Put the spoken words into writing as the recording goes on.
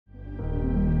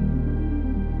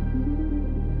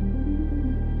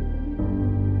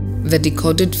The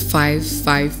decoded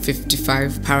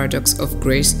 5555 paradox of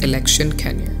Grace Election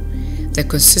Kenya. The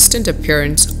consistent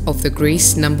appearance of the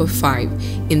grace number 5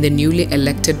 in the newly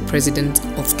elected president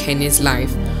of Kenya's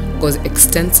life goes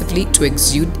extensively to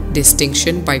exude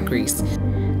distinction by grace.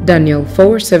 Daniel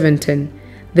 4:17.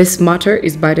 This matter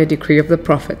is by the decree of the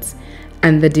prophets,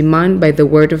 and the demand by the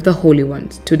word of the holy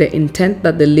ones, to the intent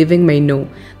that the living may know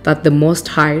that the Most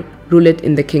High ruleth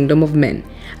in the kingdom of men,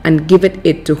 and giveth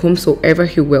it to whomsoever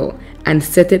he will, and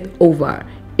setteth over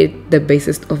it the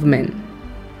basest of men.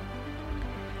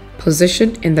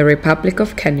 Positioned in the Republic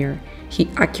of Kenya, he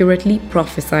accurately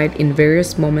prophesied in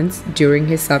various moments during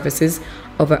his services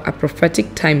over a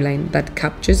prophetic timeline that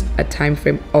captures a time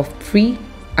frame of 3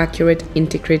 accurate,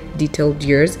 integrate, detailed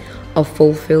years of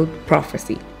fulfilled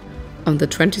prophecy. On the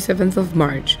 27th of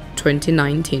March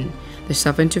 2019, the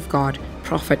servant of God,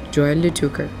 Prophet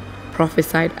Lutuka,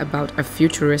 prophesied about a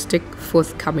futuristic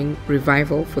forthcoming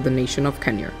revival for the nation of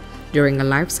Kenya during a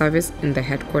live service in the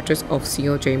headquarters of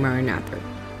COJ Maranatha.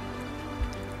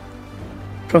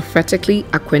 Prophetically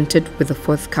acquainted with the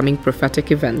forthcoming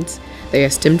prophetic events, the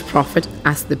esteemed prophet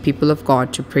asked the people of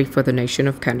God to pray for the nation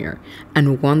of Kenya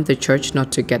and warned the church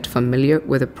not to get familiar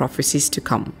with the prophecies to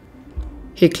come.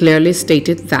 He clearly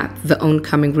stated that the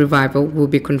oncoming revival will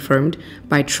be confirmed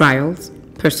by trials,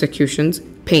 persecutions,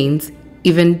 pains,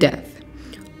 even death.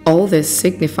 All this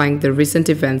signifying the recent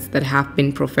events that have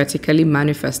been prophetically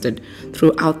manifested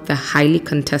throughout the highly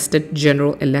contested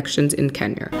general elections in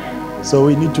Kenya. So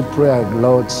we need to pray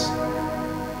about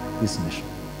this nation.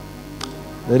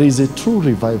 There is a true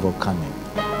revival coming.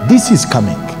 This is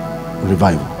coming,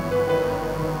 revival.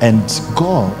 And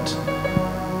God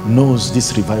knows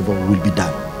this revival will be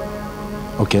done.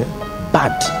 Okay?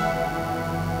 But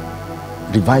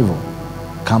revival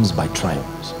comes by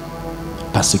trials,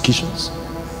 persecutions,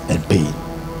 and pain,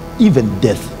 even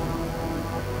death.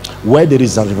 Where there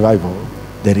is a revival,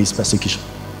 there is persecution.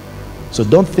 So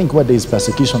don't think where there is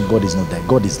persecution, God is not there.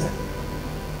 God is there.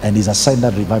 And it's a sign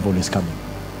that revival is coming.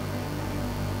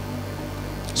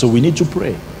 So we need to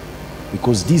pray,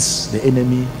 because the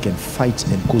enemy can fight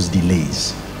and cause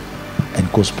delays and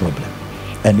cause problems.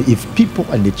 And if people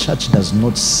and the church does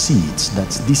not see it, that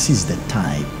this is the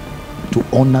time to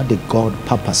honor the God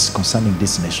purpose concerning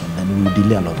this nation, then we will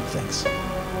delay a lot of things.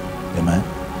 Amen.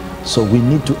 So we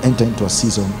need to enter into a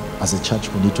season as a church.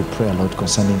 We need to pray a lot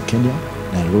concerning Kenya,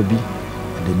 Nairobi,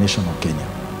 and the nation of Kenya.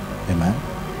 Amen.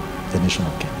 The nation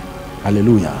of Kenya.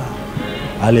 Hallelujah.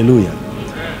 Hallelujah.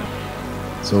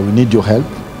 So we need your help,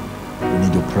 we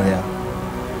need your prayer,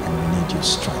 and we need your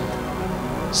strength.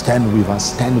 Stand with us,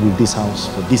 stand with this house,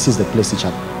 for this is the place it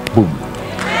shall boom.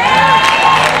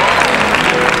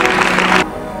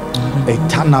 A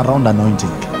turnaround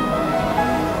anointing.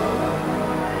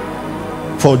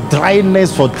 For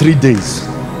dryness for 3 days.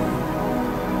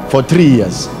 For 3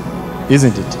 years.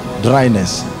 Isn't it?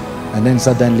 Dryness. And then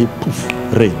suddenly, poof,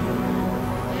 rain.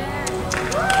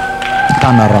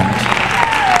 Turnaround.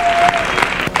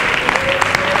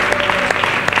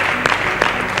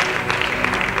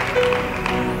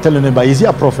 Tell your neighbor, is he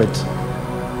a prophet?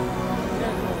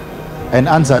 And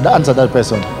answer that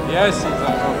person. Yes, he's a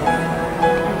prophet.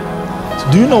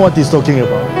 Do you know what he's talking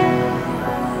about?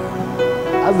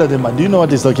 Ask that neighbor, do you know what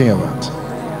he's talking about?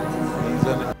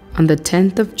 On the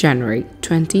 10th of January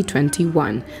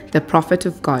 2021, the Prophet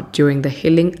of God, during the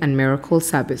Healing and Miracle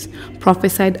Service,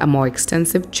 prophesied a more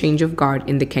extensive change of guard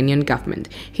in the Kenyan government.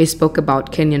 He spoke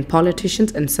about Kenyan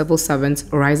politicians and civil servants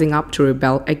rising up to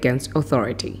rebel against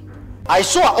authority. I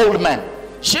saw an old man.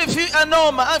 J'ai vu un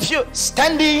homme, un vieux,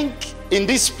 standing in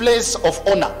this place of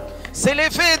honor,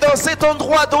 s'élever dans cet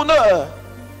endroit d'honneur,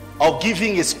 of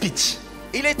giving a speech.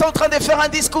 Il est en train de faire un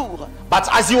discours. But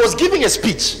as he was giving a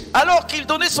speech, alors qu'il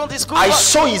donnait son discours, I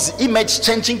saw his image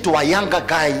changing to a younger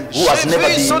guy who has never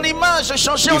j'ai vu son been image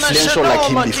changer en un jeune influential like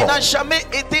him homme qui before. n'a jamais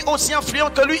été aussi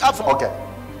influent que lui avant. Okay.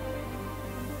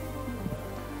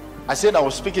 I said I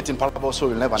will speak it in parable so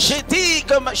you'll never know. J'ai dit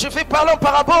que je vais parler en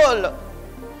parabole.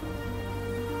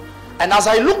 And as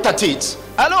I looked at it,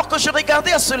 alors que je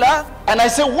regardais à cela, and I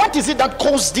said, what is it that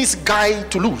caused this guy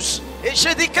to lose? Et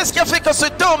j'ai dit, qu'est-ce qui a fait que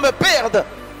cet homme perde?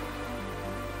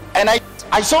 And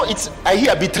I saw it. I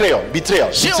hear betrayal.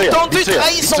 J'ai entendu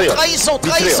trahison.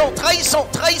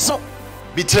 Trahison.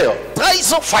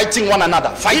 Fighting one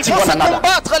another. Fighting one another.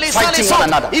 Fighting one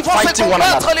another. Ils vont se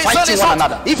combattre les uns les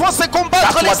autres. Ils vont se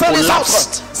combattre les uns les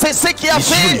autres. C'est ce qui a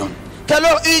fait que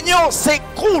leur union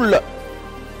s'écroule.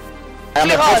 I am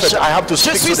a prophet. I have to Je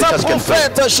speak so suis the un church can pray.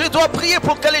 prophète. Je dois prier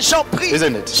pour que les gens prient.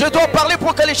 Isn't it? Je dois parler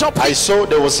pour que les gens I prient. saw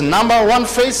there was number one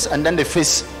face, and then the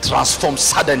face transformed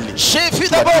suddenly. J'ai vu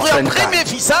to a d'abord un different premier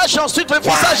guy. visage, ensuite le Why?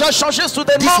 visage a changé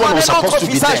soudainement This one en was un supposed autre to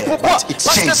be visage. there, Pourquoi? but it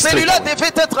Parce que changed celui-là straight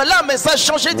devait être là, mais ça a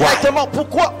changé directement.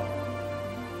 Pourquoi?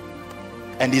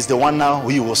 And he's the one now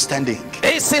who was standing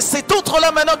Et c'est cet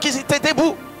autre-là maintenant qui était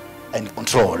debout and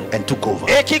control and took over.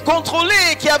 et qui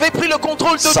contrôlait, qui avait pris le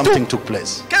contrôle de Something tout. took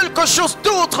place. Quelque chose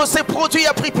d'autre s'est produit,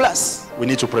 a pris place. We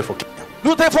need to pray for Kenya.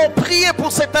 Nous devons prier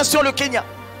pour cette nation, le Kenya.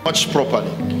 Watch properly.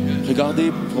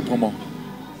 Regardez proprement.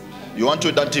 You want to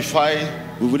identify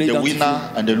Vous voulez the identifier winner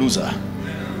and the loser.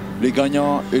 les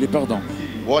gagnants et les perdants.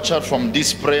 Watch out from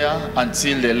this prayer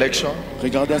until the election.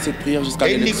 Regardez à cette prière jusqu'à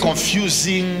Any l'élection.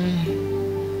 confusing,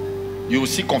 you will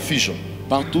see confusion.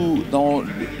 Partout dans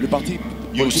le parti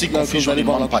You will see politique, là, confusion vous allez in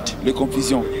voir one party. les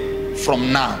confusions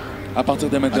From now à partir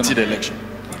de maintenant until the election.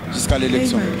 jusqu'à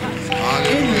l'élection.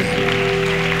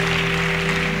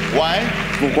 Why?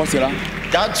 Pourquoi c'est là?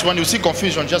 That's when you see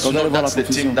confusion, just Quand vous know allez voir that's la the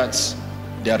thing confusion. that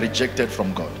they are rejected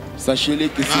from God. Sachez-les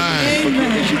que c'est une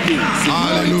politique rejetée. C'est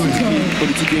une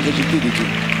politique rejetée de Dieu.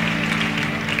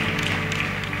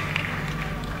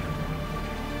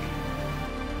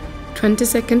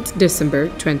 December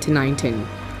 2019,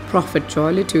 Prophet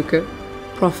Lutuka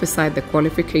prophesied the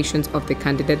qualifications of the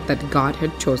candidate that God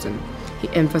had chosen. He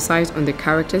emphasized on the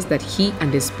characters that he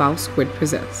and his spouse would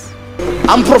possess.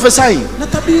 I'm prophesying.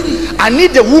 I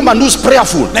need a woman who's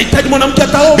prayerful.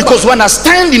 Because when I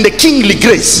stand in the kingly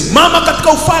grace,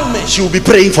 she will be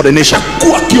praying for the nation.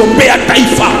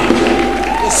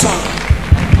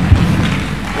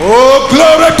 Oh,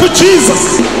 glory to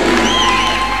Jesus.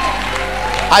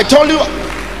 I told you,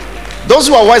 those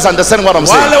who are wise understand what I'm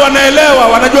saying.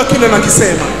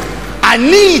 I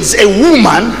need a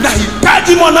woman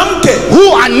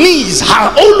who her knees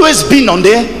have always been on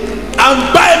the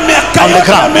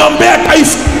ground.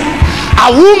 A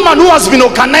woman who has been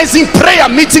organizing prayer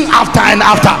meeting after and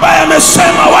after.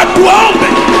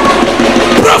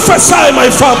 Prophesy, my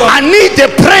father. I need a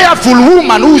prayerful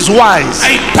woman who is wise,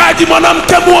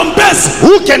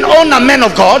 who can honor men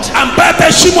of God,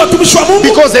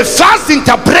 because the first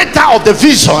interpreter of the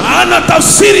vision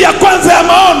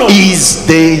is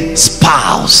the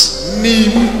spouse.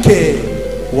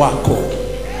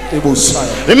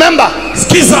 Remember,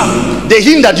 they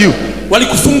hindered you,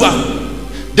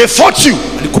 they fought you.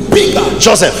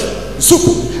 Joseph,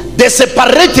 they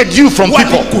separated you from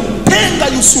people,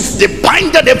 they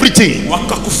binded everything,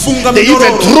 they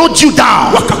even threw you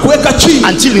down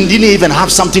until you didn't even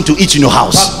have something to eat in your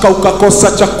house.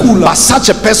 But such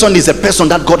a person is a person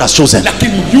that God has chosen. He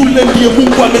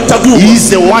is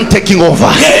the one taking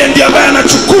over.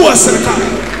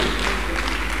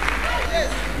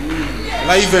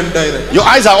 Live and direct. Your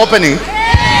eyes are opening.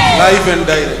 Live and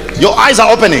direct. Your eyes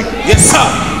are opening. Yes, sir.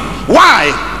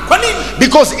 Why?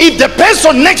 Because if the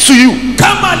person next to you,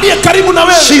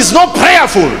 she's not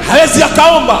prayerful,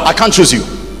 I can't choose you.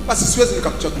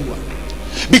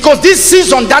 Because this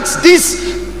season that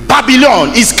this Babylon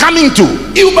is coming to,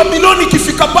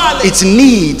 it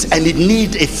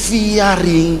needs a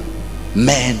fearing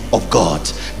man of God.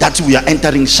 That we are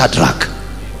entering Shadrach.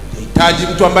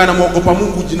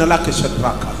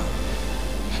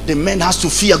 The man has to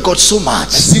fear God so much.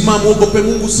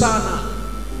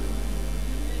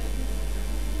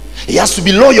 He has to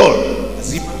be loyal.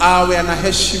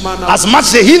 As much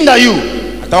as they hinder you,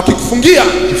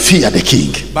 you fear the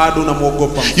king.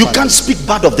 You can't speak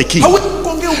bad of the king.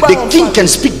 The king can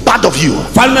speak bad of you,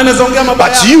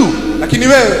 but you,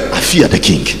 I fear the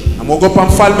king.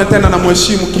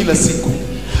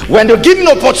 When they give me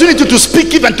an opportunity to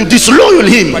speak even to disloyal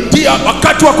him, I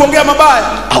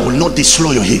will not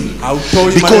disloyal him,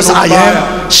 because I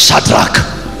am Shadrach.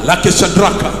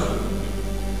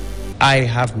 I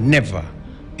have never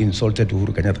insulted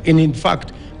Uhuru Kenyatta. And in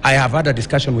fact, I have had a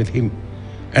discussion with him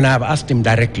and I have asked him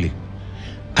directly,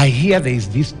 I hear there is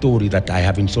this story that I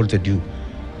have insulted you.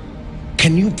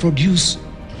 Can you produce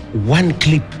one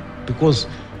clip? Because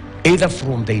either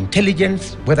from the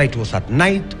intelligence, whether it was at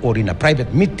night or in a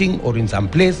private meeting or in some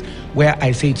place where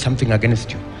I said something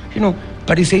against you. You know,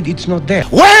 but he said it's not there.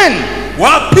 When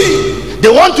they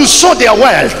want to show their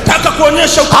wealth,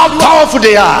 how powerful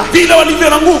they are,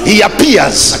 he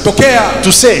appears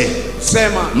to say,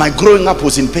 my growing up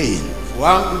was in pain.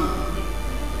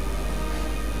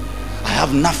 I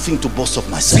have nothing to boast of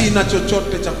myself.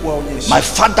 My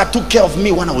father took care of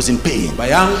me when I was in pain.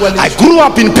 I grew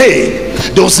up in pain.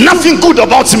 There was nothing good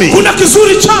about me.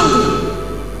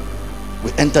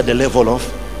 We entered the level of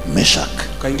Meshach.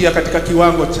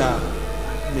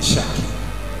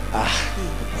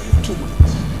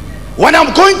 When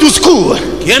I'm going to school,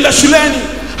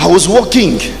 I was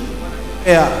walking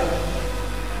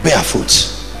barefoot.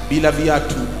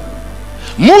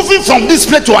 Moving from this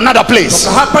place to another place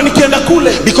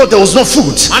because there was no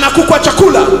food.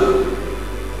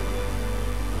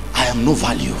 I am no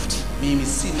valued.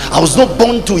 I was not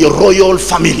born to a royal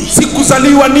family,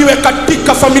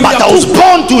 but I was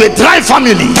born to a dry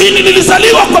family.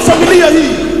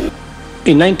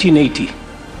 In 1980,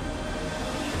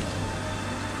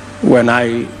 when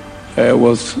I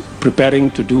was preparing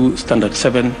to do Standard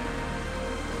 7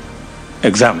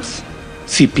 exams,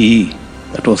 CPE,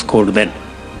 that was called then,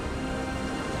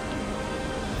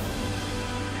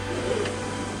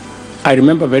 I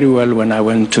remember very well when I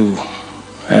went to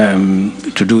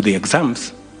do the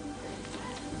exams,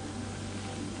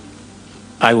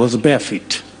 I was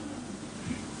barefoot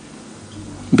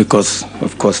because,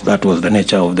 of course, that was the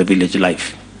nature of the village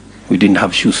life. We didn't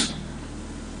have shoes.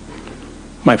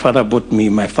 My father bought me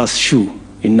my first shoe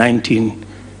in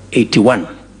 1981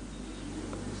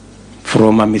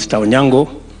 from a Mr. Onyango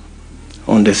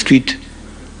on the street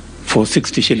for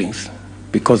 60 shillings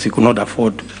because he could not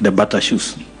afford the butter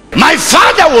shoes. My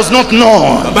father was not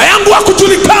known.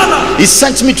 He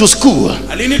sent me to school.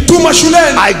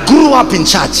 I grew up in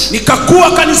church.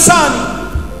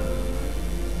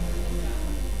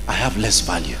 I have less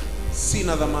value.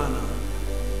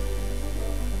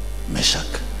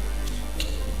 Meshach.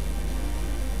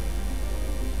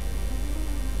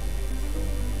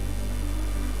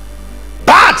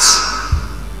 But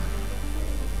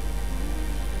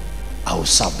I will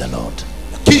serve the Lord.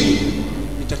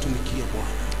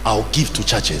 I'll give to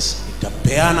churches.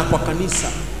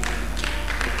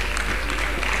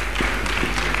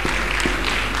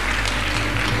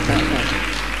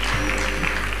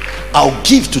 I'll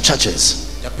give to churches.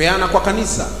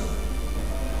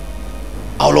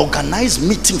 I'll organize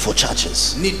meeting for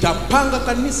churches.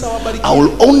 I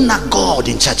will honor God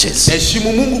in churches.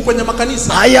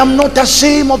 I am not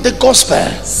ashamed of the gospel,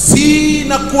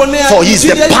 for He is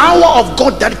the power of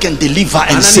God that can deliver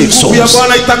and save souls.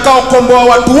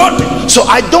 So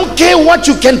I don't care what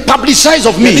you can publicize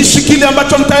of me,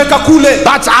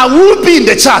 but I will be in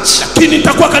the church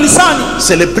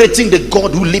celebrating the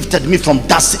God who lifted me from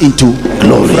dust into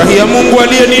glory.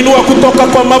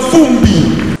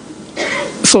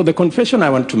 So the confession I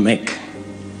want to make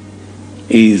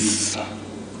is,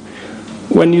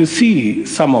 when you see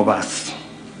some of us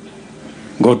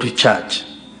go to church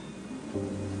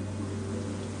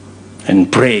and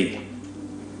pray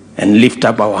and lift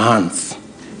up our hands,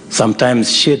 sometimes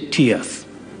shed tears,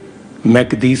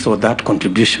 make this or that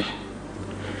contribution,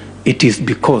 it is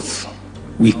because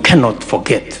we cannot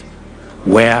forget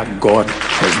where God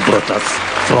has brought us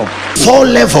from. 4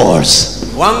 levels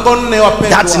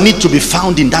that need to be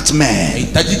found in that man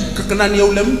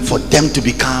for them to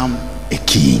become a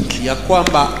king.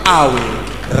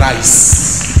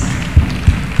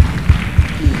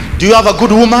 Do you have a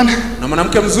good woman?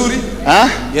 Huh?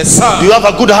 Yes, sir. Do you have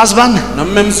a good husband?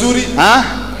 Huh?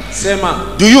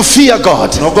 Do you fear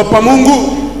God?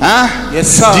 Huh? Yes,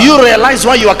 sir. Do you realize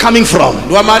where you are coming from?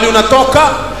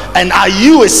 And are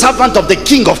you a servant of the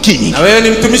King of Kings?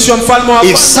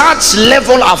 If such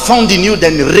level are found in you,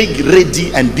 then ready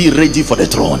and be ready for the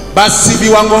throne. I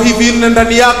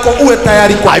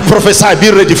prophesy,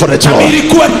 be ready for the throne. Be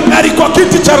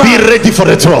ready for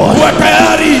the throne.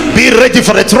 Be ready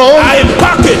for the throne.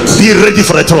 Be ready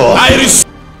for the throne.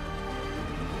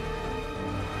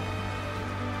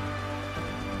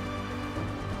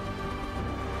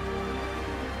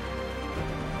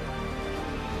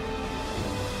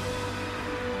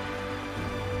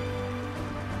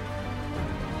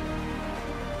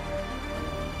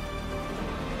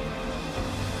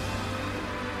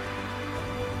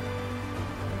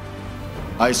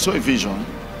 I saw a vision.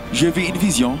 J'ai vu une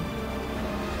vision.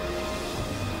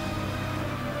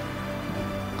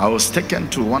 I was taken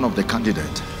to one of the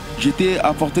candidates. J'étais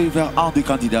apporté vers un des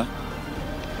candidats.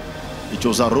 It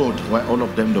was a road where all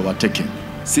of them they were taken.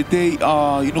 C'était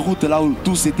une route là où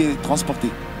tous étaient transportés.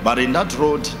 But in that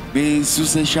road, mais sur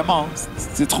ce chemin,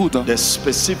 cette route, the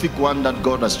specific one that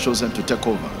God has chosen to take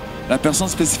over, la personne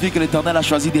spécifique que l'Éternel a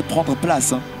choisi de prendre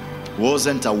place,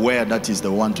 wasn't aware that is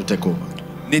the one to take over.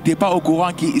 N'était pas au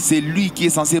courant que c'est lui qui est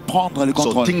censé prendre le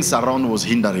contrôle. So things around was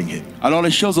hindering him. Alors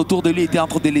les choses autour de lui étaient en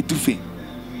train de l'étouffer.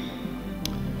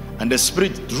 And the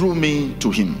Spirit drew me to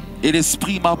him. Et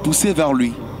l'esprit m'a poussé vers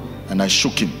lui. And I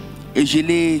shook him. Et je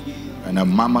l'ai and I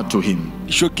murmured to him.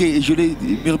 Choqué, et je l'ai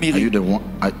murmuré.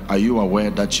 Are you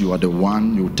aware that you are the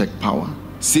one you take power?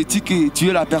 Sais-tu que tu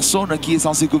es la personne qui est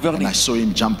censée gouverner? And I saw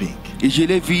him jumping. Et je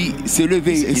l'ai vu se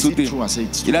lever et sauter.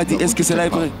 Il a dit, est-ce que cela est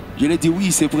vrai? Je lui ai dit,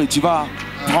 oui, c'est vrai, tu vas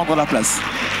prendre la place.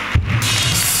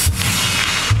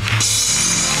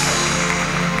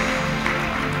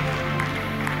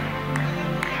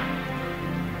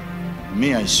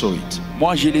 Me, I saw it.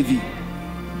 Moi, je l'ai vu.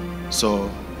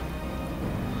 So,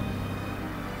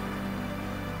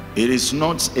 it is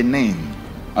not a name.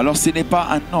 Alors ce n'est pas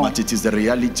un nom, but it is the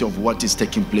reality of what is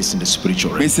taking place in the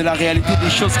spiritual realm. Mais c'est la réalité des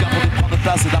choses qui sont en train de prendre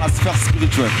place dans la sphère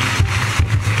spirituelle.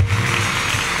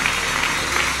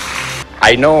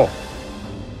 I know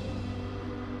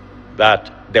that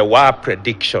there were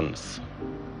predictions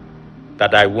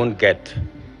that I won't get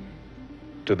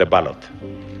to the ballot.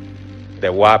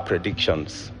 There were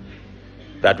predictions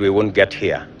that we won't get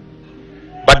here.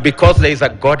 But because there is a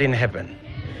God in heaven,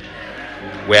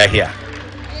 we are here.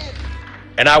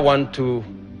 And I want to,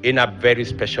 in a very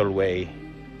special way,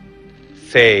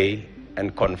 say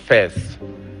and confess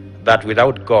that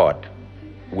without God,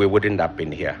 we wouldn't have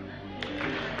been here.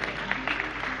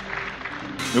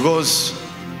 Because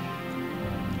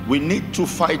we need to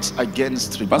fight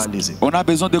against tribalism. On a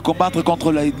besoin de combattre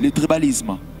contre le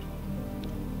tribalisme.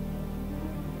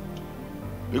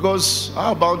 Because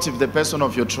how about if the person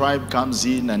of your tribe comes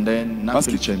in and then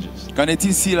nothing changes? Qu'en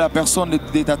est-il si la personne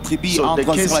de ta tribu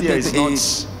entre sur la tête et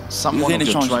rien ne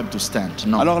change?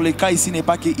 No. Alors le cas ici n'est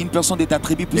pas qu'une personne de ta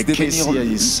tribu puisse devenir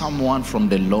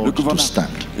le gouverneur.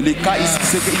 Le cas ici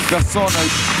c'est qu'une personne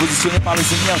positionnée par le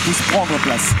Seigneur puisse prendre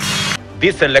place.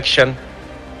 This election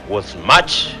was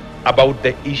much about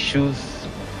the issues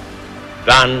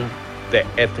than the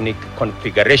ethnic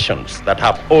configurations that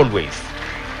have always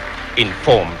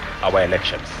informed our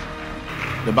elections.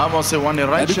 The Bible says when the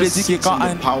righteous sits in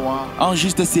the power, un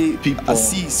juste s'est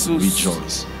assis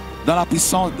dans la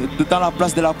puissance, dans la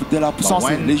place de la puissance,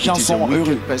 les gens sont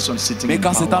heureux. Mais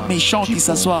quand c'est un méchant qui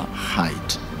s'assoit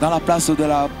dans la place de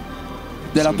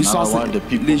la puissance,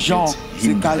 les gens,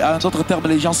 en d'autres termes,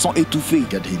 les gens sont étouffés.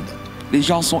 Les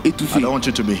gens sont étouffés. I don't want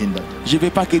you to be hindered. Je ne veux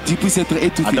pas que tu puisses être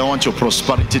étouffé. I don't want your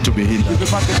prosperity to be hindered. Je ne veux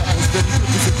pas que ta prospérité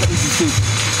puisse être étouffée.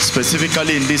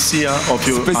 Specifically in this year of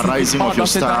your arising of your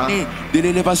star, de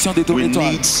l'élévation de ton we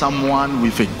étoile. need someone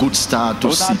with a good star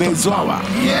to sit on power.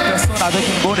 Une personne avec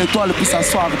une bonne étoile puisse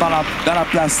s'asseoir dans la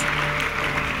place.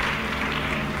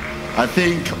 I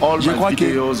think all my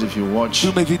videos, if you watch,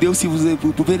 toutes mes vidéos, si vous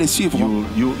pouvez les suivre,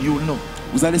 you know.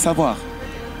 Vous allez savoir.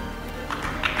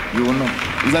 You will know.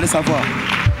 Vous allez savoir.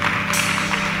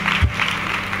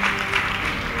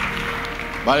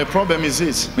 But the problem is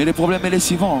this. Mais le problème est le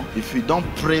suivant. If we don't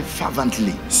pray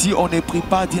fervently, si on ne prie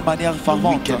pas d'une manière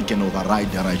fervente, the wicked can override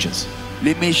the righteous.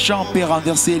 Les méchants peuvent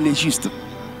renverser les justes.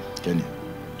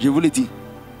 Je vous le dis.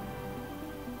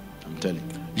 I'm telling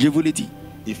you. Je vous le dis.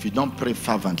 If you don't pray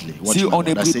fervently, si on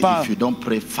ne prie pas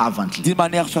d'une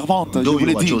manière fervente, je vous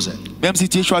le dis, même si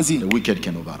tu es choisi, the wicked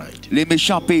can override. Les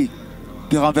méchants peuvent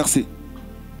te renverser.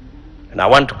 And I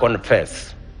want to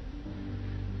confess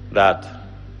that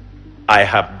I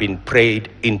have been prayed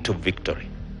into victory.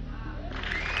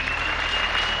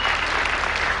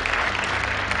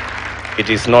 It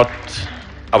is not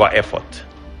our effort.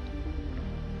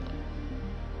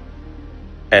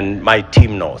 And my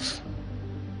team knows.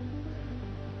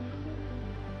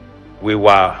 We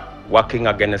were working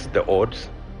against the odds,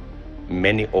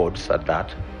 many odds at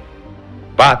that.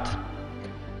 But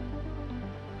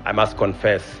I must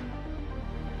confess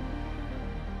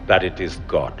that it is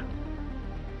God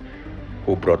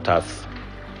who brought us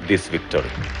this victory.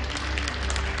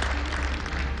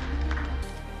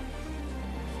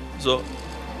 So,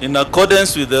 in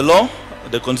accordance with the law,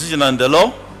 the Constitution and the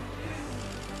law,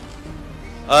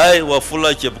 I,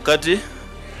 Wafula Chebukati,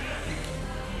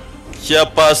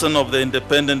 Chairperson of the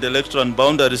Independent Electoral and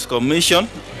Boundaries Commission,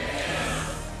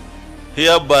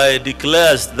 hereby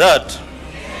declares that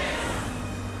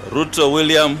Ruto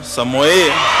William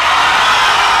Samoei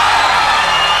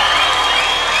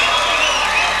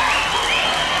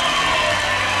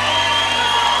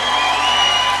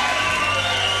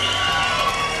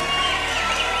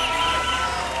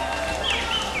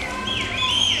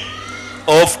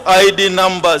of ID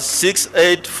number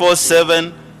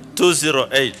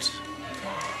 6847208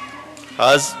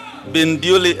 has been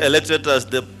duly elected as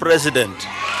the President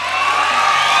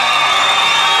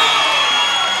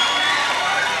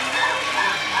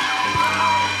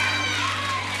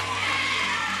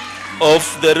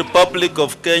of the Republic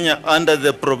of Kenya under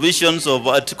the provisions of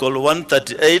Article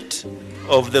 138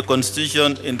 of the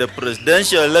Constitution in the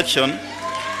presidential election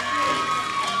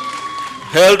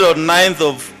held on 9th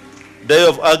of day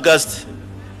of August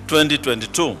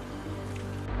 2022.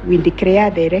 we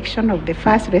declare the election of the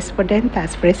first respondent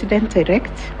as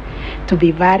president-elect to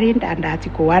be varied under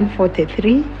Article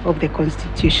 143 of the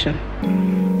Constitution.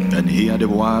 And hear the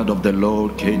word of the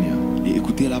Lord, Kenya. Et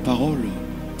écoutez la parole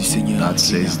du Seigneur. That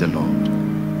says the Lord.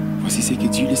 Voici ce que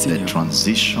dit le Seigneur. The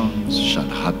transitions shall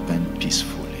happen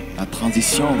peacefully. La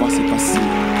transition va se passer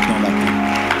dans la paix.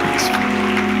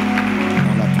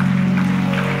 Dans la paix.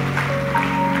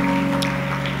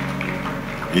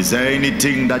 Is there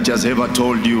anything that has ever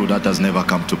told you that has never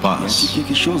come to pass? Y a-t-il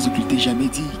quelque chose qu'il t'ait jamais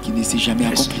dit, qui ne s'est jamais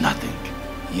accompli? Nothing.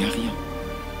 Il n'y a rien.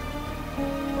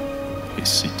 He's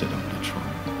seated on the throne.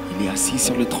 Il est assis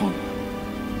sur le trône.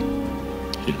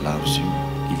 He loves you.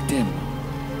 Il t'aime.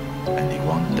 And he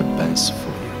wants the best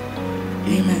for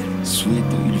you. Amen.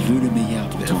 Il veut le meilleur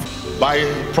pour toi. By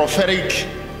prophetic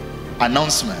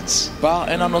announcements, par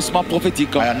un annoncement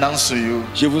prophétique, I announce to you,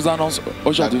 je vous annonce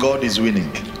aujourd'hui that God is winning.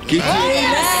 Amen.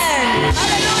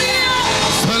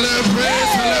 Celebrate,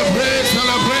 celebrate,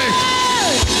 celebrate.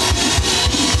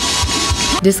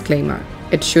 Disclaimer.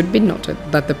 It should be noted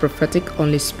that the prophetic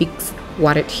only speaks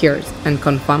what it hears and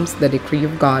confirms the decree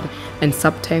of God and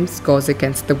sometimes goes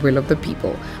against the will of the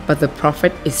people, but the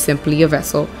prophet is simply a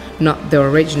vessel, not the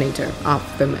originator of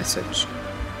the message.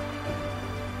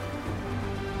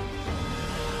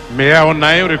 May I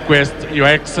now request Your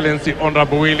Excellency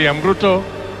Honorable William Ruto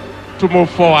to move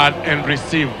forward and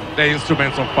receive the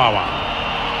instruments of power.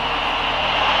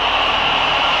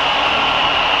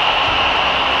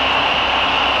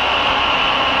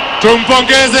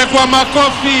 Tumpongeze kwa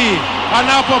makofi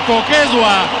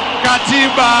anapopokezwa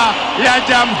katiba ya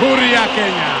Jamhuri ya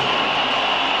Kenya.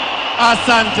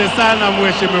 Asante sana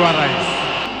Mheshimiwa Rais.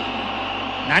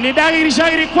 Na ni dhahiri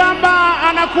shahiri kwamba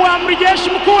anakuwa amiri jeshi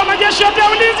mkuu wa majeshi yote ya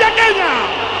ulinzi ya Kenya.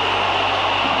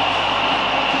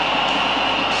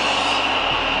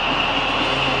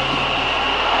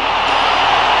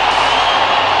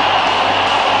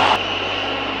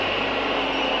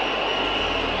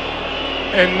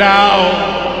 And now,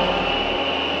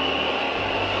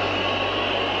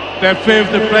 the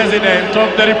fifth President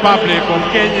of the Republic of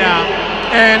Kenya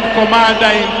and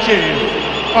Commander-in-Chief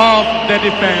of the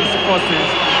Defense Forces,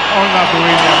 Honorable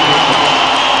William Ruto.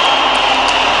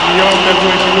 Niombe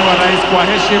Mheshimiwa Rais kwa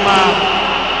heshima,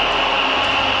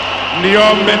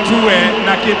 niombe tuwe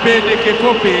na kipindi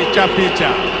kifupi cha picha.